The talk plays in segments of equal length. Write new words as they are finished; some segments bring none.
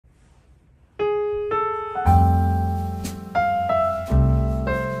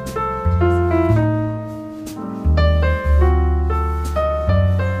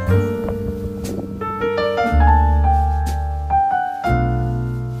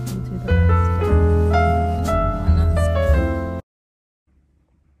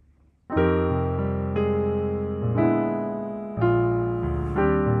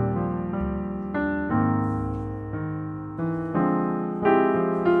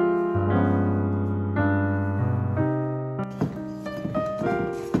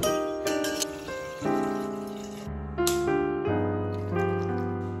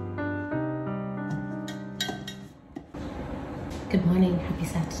morning, happy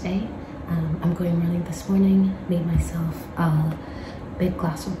Saturday. I'm going running this morning. Made myself a big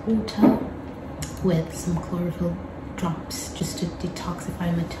glass of water with some chlorophyll drops just to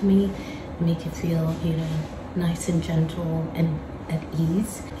detoxify my tummy, make it feel, you know, nice and gentle and at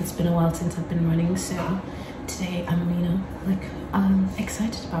ease. It's been a while since I've been running, so today I'm, you know, like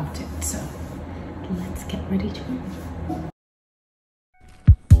excited about it. So let's get ready to run.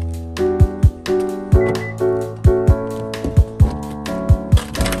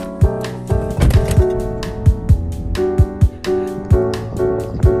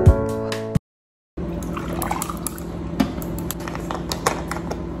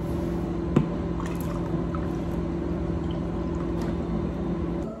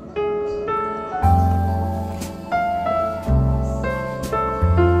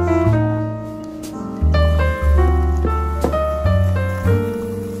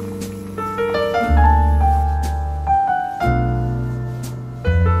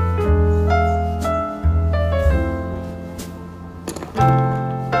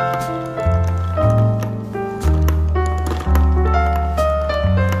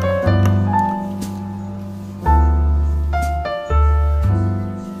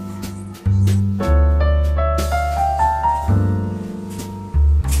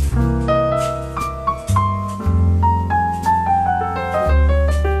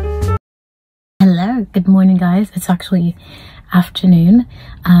 Good morning, guys. It's actually afternoon.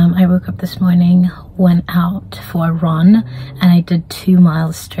 I woke up this morning, went out for a run, and I did 2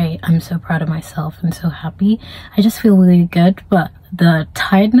 miles straight. I'm so proud of myself and so happy. I just feel really good, but the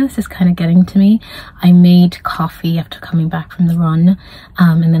tiredness is kind of getting to me. I made coffee after coming back from the run,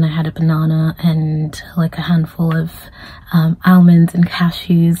 and then I had a banana and like a handful of almonds and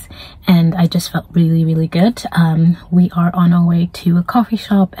cashews, and I just felt really good. We are on our way to a coffee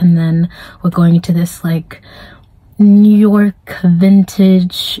shop, and then we're going to this like New York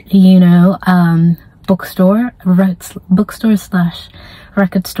vintage, you know, bookstore slash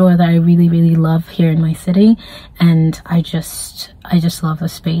record store that I really love here in my city, and I just love the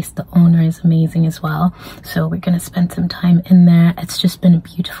space. The owner is amazing as well, so we're gonna spend some time in there. It's just been a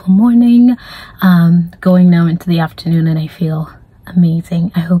beautiful morning, going now into the afternoon, and I feel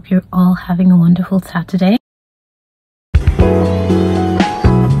amazing. I hope you're all having a wonderful Saturday.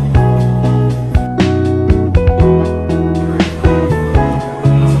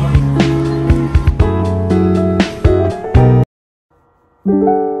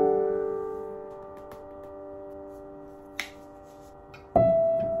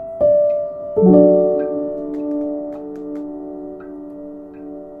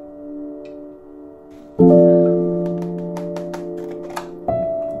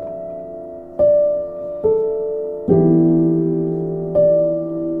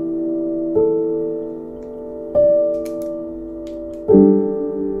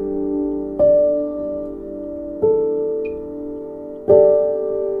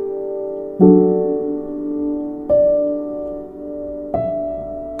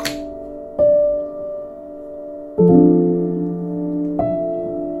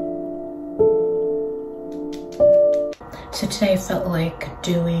 So today I felt like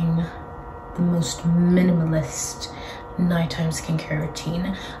doing the most minimalist nighttime skincare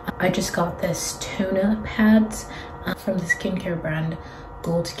routine. I just got this toner pads from the skincare brand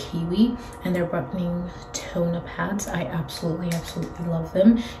Gold Kiwi, and they're brightening toner pads. I absolutely love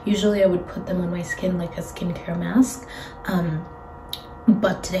them. Usually I would put them on my skin like a skincare mask,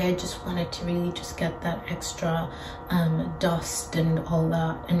 but today I just wanted to really just get that extra dust and all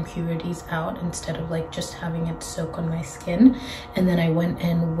that impurities out, instead of like just having it soak on my skin. And then I went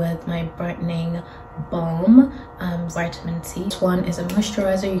in with my brightening balm, vitamin C. This one is a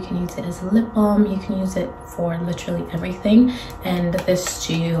moisturizer. You can use it as a lip balm, you can use it for literally everything, and this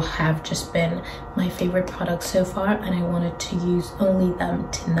two have just been my favorite products so far, and I wanted to use only them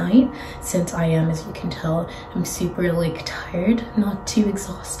tonight, since I am, as you can tell, I'm super like tired, not too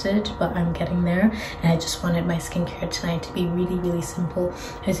exhausted, but I'm getting there, and I just wanted my skincare tonight to be really simple.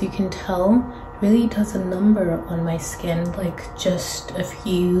 As you can tell, really does a number on my skin, like just a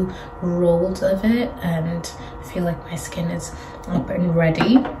few rolls of it, and I feel like my skin is up and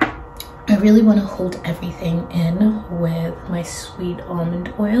ready. I really want to hold everything in with my sweet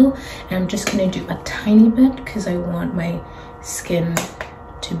almond oil, and I'm just going to do a tiny bit because I want my skin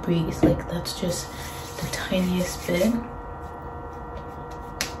to breathe. Like that's just the tiniest bit.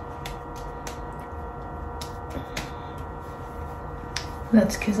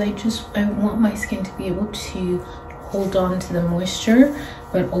 That's because I want my skin to be able to hold on to the moisture,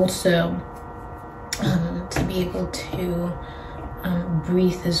 but also to be able to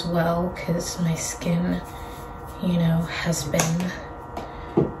breathe as well, because my skin, you know, has been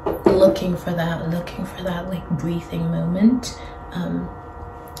looking for that like breathing moment,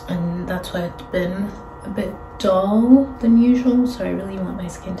 and that's why it's been a bit dull than usual. So I really want my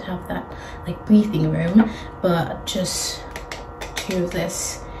skin to have that like breathing room, but just to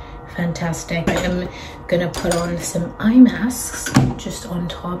this fantastic. I am gonna put on some eye masks just on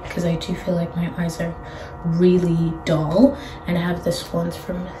top because I do feel like my eyes are really dull, and I have this ones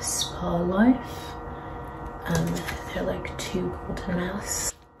from Spa Life. They're like 2 golden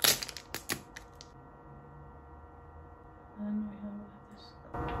masks.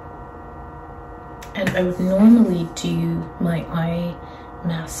 And I would normally do my eye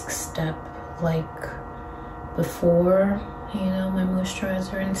mask step like before, you know, my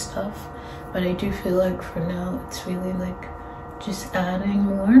moisturizer and stuff, but I do feel like for now it's really like just adding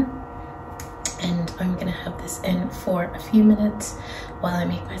more. And I'm gonna have this in for a few minutes while I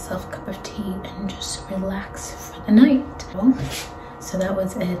make myself a cup of tea and just relax for the night. So that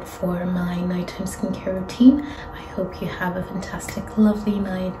was it for my nighttime skincare routine. I hope you have a fantastic, lovely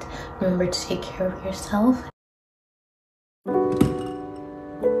night. Remember to take care of yourself.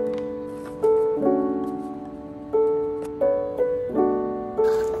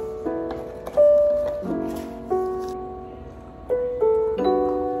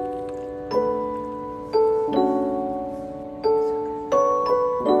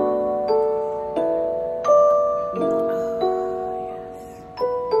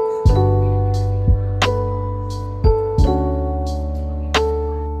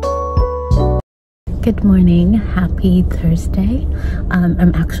 Good morning, happy Thursday.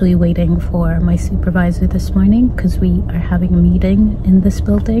 I'm actually waiting for my supervisor this morning because we are having a meeting in this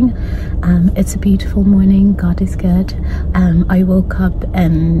building. It's a beautiful morning, God is good. I woke up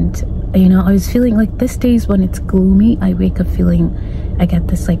and, you know, I was feeling like this days when it's gloomy, I wake up feeling, I get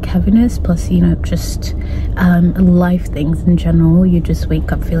this like heaviness, plus, you know, just life things in general. You just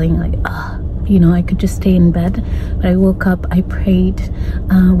wake up feeling like, you know, I could just stay in bed. But I woke up, I prayed,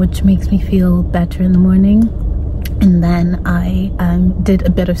 which makes me feel better in the morning. And then I did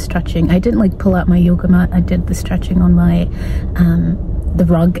a bit of stretching. I didn't like pull out my yoga mat. I did the stretching on my the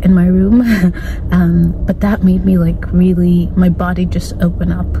rug in my room. But that made me like really, my body just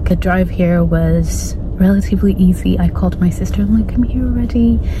open up. The drive here was relatively easy. I called my sister, I'm like, I'm here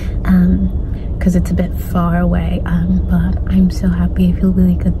already, because it's a bit far away, but I'm so happy. I feel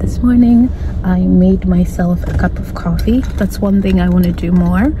really good this morning. I made myself a cup of coffee. That's one thing I want to do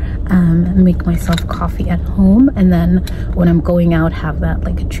more, make myself coffee at home, and then when I'm going out have that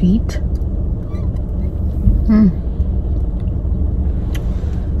like a treat.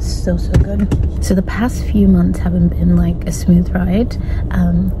 So good. So the past few months haven't been like a smooth ride,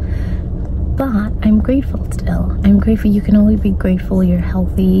 but I'm grateful still. I'm grateful. You can only be grateful you're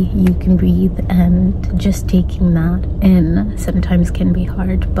healthy, you can breathe, and just taking that in sometimes can be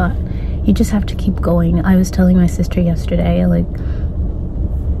hard, but you just have to keep going. I was telling my sister yesterday, like,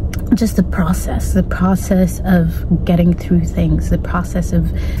 just the process of getting through things, the process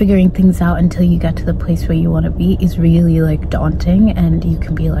of figuring things out until you get to the place where you want to be is really like daunting, and you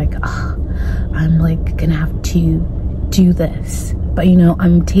can be like, I'm like gonna have to do this. But you know,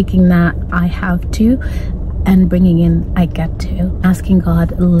 I'm taking that I have to and bringing in I get to, asking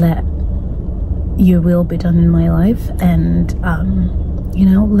God, let your will be done in my life, and you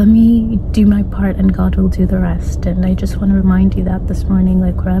know, let me do my part and God will do the rest. And I just want to remind you that this morning,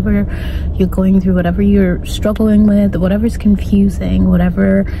 like, wherever you're going through, whatever you're struggling with, whatever's confusing,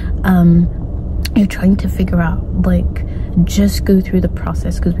 whatever you're trying to figure out, like, just go through the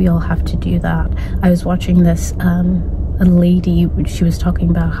process, because we all have to do that. I was watching this a lady, she was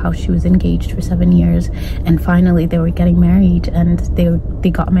talking about how she was engaged for 7 years, and finally they were getting married, and they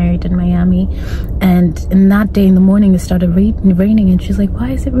got married in Miami, and in that day in the morning it started raining, and she's like,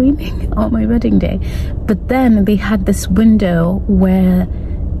 why is it raining on my wedding day? But then they had this window where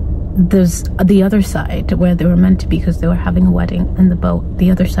there's the other side where they were meant to be, because they were having a wedding in the boat,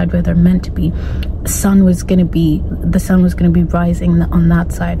 the other side where they're meant to be, the sun was going to be rising on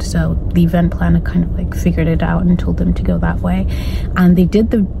that side. So the event planner kind of like figured it out and told them to go that way, and they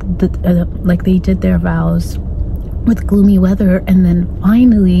did like they did their vows with gloomy weather. And then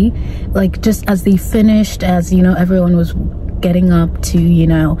finally, like, just as they finished, as you know, everyone was getting up to, you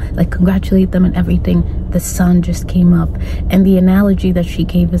know, like congratulate them and everything, the sun just came up. And the analogy that she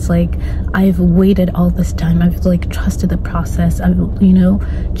gave is like, I've waited all this time, I've like trusted the process, I've, you know,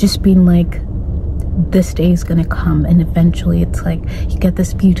 just been like, this day is gonna come, and eventually it's like you get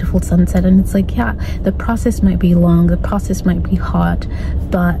this beautiful sunset. And it's like, yeah, the process might be long, the process might be hard,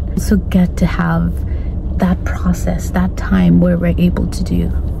 but also get to have that process, that time where we're able to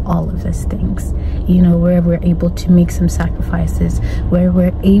do all of these things, you know, where we're able to make some sacrifices, where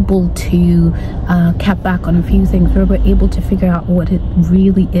we're able to cut back on a few things, where we're able to figure out what it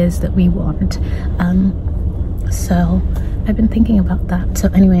really is that we want. So I've been thinking about that. So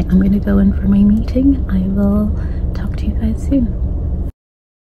anyway, I'm going to go in for my meeting. I will talk to you guys soon.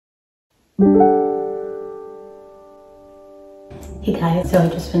 Hey guys, so I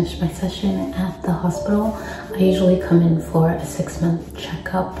just finished my session at the hospital. I usually come in for a 6-month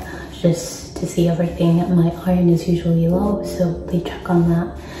checkup just to see everything. My iron is usually low, so they check on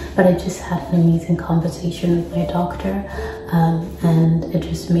that. But I just had an amazing conversation with my doctor, and it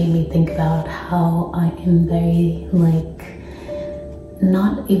just made me think about how I am very, like,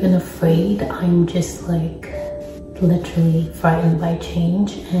 not even afraid. I'm just like literally frightened by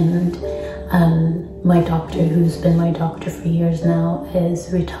change. And my doctor, who's been my doctor for years now,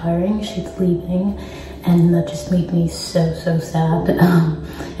 is retiring. She's leaving, and that just made me so sad.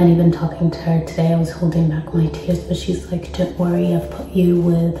 And even talking to her today, I was holding back my tears, but she's like, don't worry, I've put you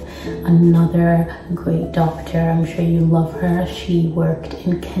with another great doctor. I'm sure you love her. She worked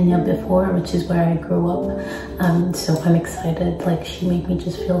in Kenya before, which is where I grew up. So I'm excited. Like, she made me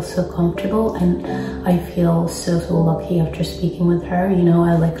just feel so comfortable, and I feel so lucky after speaking with her. You know,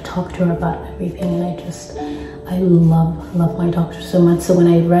 I like talked to her about everything, and I love my doctor so much. So when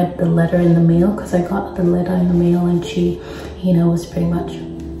I read the letter in the mail, because I got the letter in the mail, and she, you know, was pretty much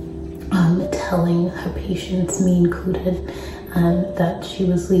telling her patients, me included, that she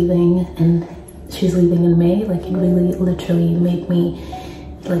was leaving, and she's leaving in May. Like, it really literally made me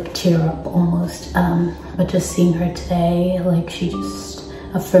like tear up almost. But just seeing her today, like, she just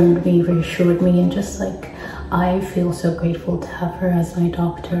affirmed me, reassured me, and just like, I feel so grateful to have her as my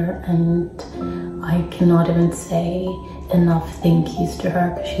doctor, and I cannot even say enough thank yous to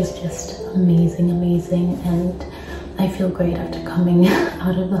her, because she's just amazing. And I feel great after coming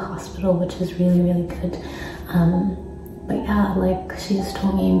out of the hospital, which is really good. But yeah, like, she just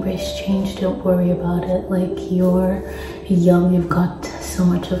told me, embrace change, don't worry about it. Like, you're young, you've got so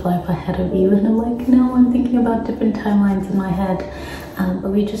much of life ahead of you. And I'm like, no, I'm thinking about different timelines in my head.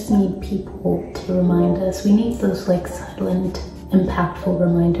 But we just need people to remind us. We need those like silent, impactful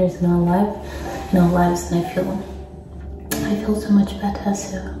reminders in our lives. And I feel so much better,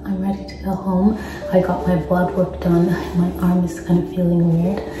 so I'm ready to go home. I got my blood work done. My arm is kind of feeling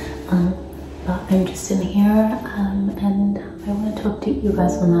weird, but I'm just in here, and I want to talk to you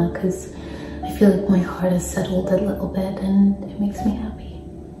guys on that, because I feel like my heart has settled a little bit, and it makes me happy.